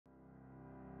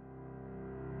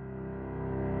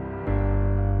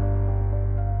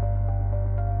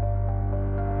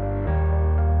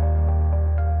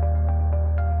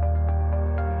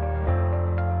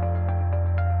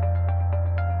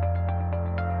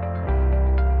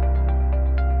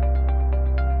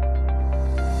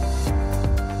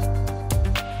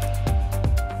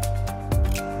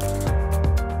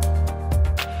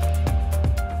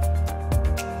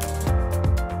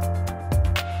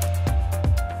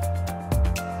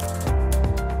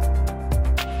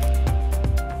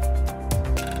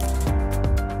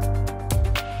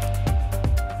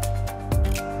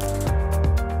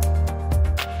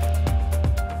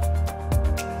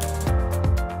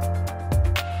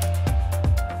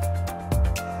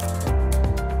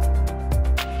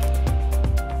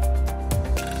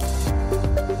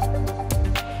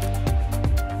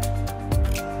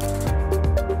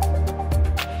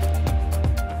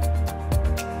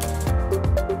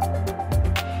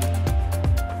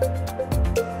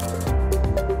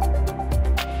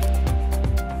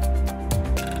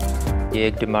ये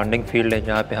एक demanding field है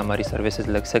जहाँ पे हमारी सर्विसेज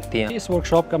लग सकती हैं। इस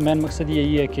वर्कशॉप का मेन मकसद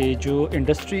यही है कि जो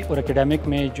इंडस्ट्री और एकेडमिक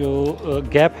में जो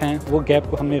गैप हैं वो गैप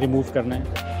को हमने रिमूव करना है।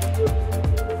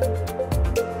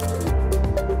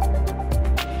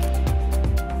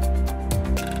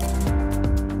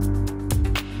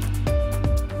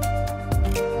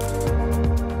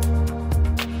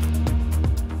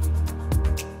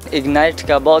 इग्नाइट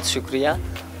का बहुत शुक्रिया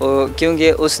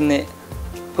क्योंकि उसने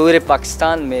पूरे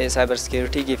पाकिस्तान में साइबर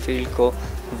सिक्योरिटी की फील्ड को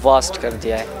वास्ट कर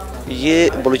दिया है। ये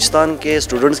बलूचिस्तान के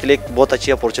स्टूडेंट्स के लिए एक बहुत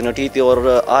अच्छी अपॉर्चुनिटी थी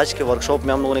और आज के वर्कशॉप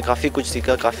में हम लोगों ने काफ़ी कुछ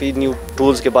सीखा, काफ़ी न्यू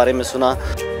टूल्स के बारे में सुना।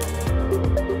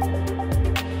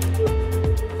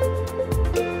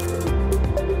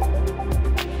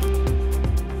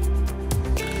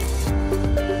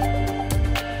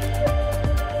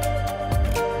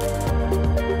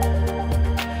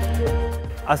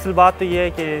 असल बात तो ये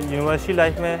है कि यूनिवर्सिटी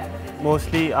लाइफ में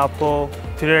मोस्टली आपको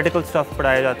थियोरेटिकल स्टफ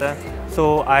पढ़ाया जाता है। सो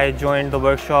I joined the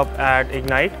workshop eight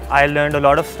ignite. I learned a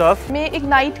lot of stuff. मैं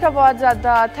इग्नाइट का बहुत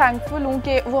ज़्यादा थैंकफुल हूँ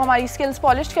कि वो हमारी स्किल्स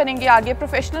पॉलिश करेंगे, आगे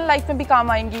प्रोफेशनल लाइफ में भी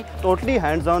काम आएंगी। Totally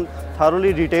hands on,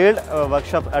 thoroughly detailed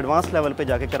workshop advance level पे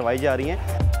जाके करवाई जा रही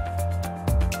हैं।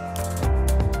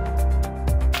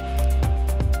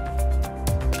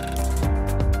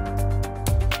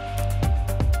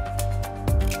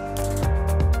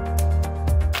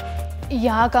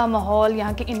 यहाँ का माहौल,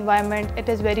 यहाँ की environment, it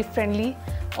is very friendly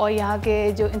और यहाँ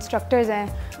के जो इंस्ट्रक्टर्स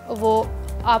हैं वो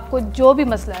आपको जो भी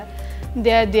मसला है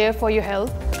they are there for your help.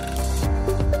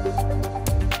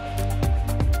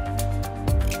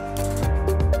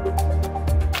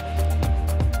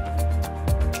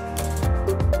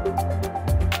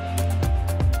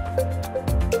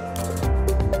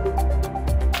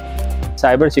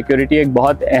 Cyber security एक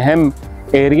बहुत अहम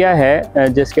एरिया है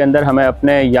जिसके अंदर हमें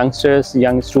अपने यंगस्टर्स,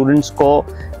 यंग स्टूडेंट्स को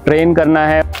ट्रेन करना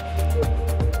है।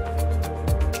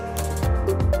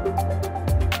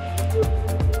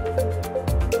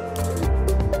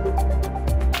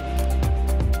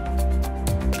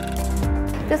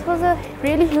 This was a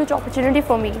really huge opportunity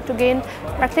for me to gain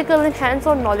practical and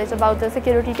hands-on knowledge about the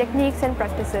security techniques and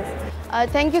practices.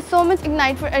 Thank you so much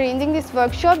Ignite for arranging this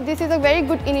workshop. This is a very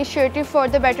good initiative for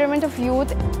the betterment of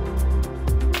youth.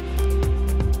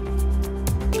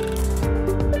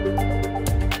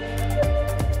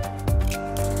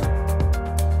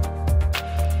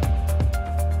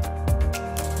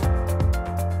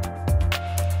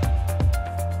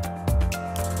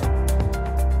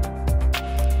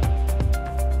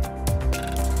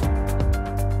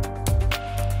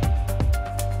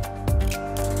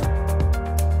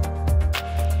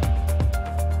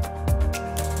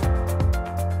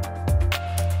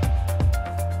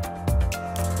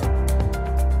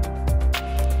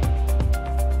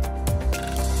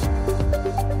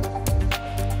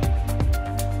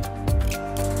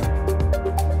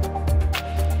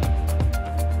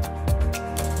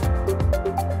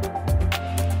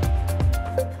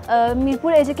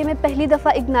 Mirpur AJK में पहली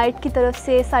दफ़ा ignite की तरफ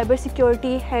से cyber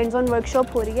security hands on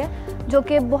workshop हो रही है जो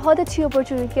कि बहुत अच्छी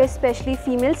अपॉर्चुनिटी है स्पेशली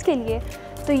फ़ीमेल्स के लिए।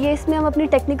 तो ये इसमें हम अपनी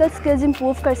टेक्निकल स्किल्स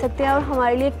इंप्रूव कर सकते हैं और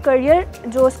हमारे लिए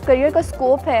करियर का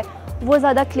स्कोप है वो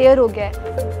ज़्यादा क्लियर हो गया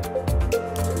है।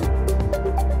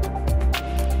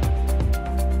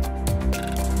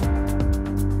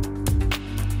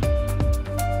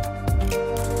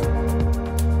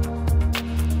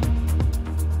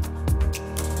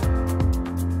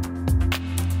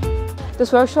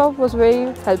 This workshop was very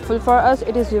helpful for us.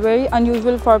 It is very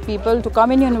unusual for people to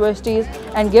come in universities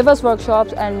and give us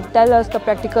workshops and tell us the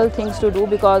practical things to do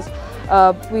because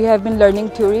we have been learning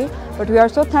theory. But we are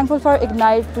so thankful for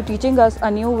Ignite to teaching us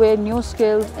a new way, new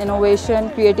skills,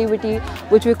 innovation, creativity,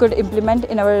 which we could implement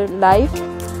in our life.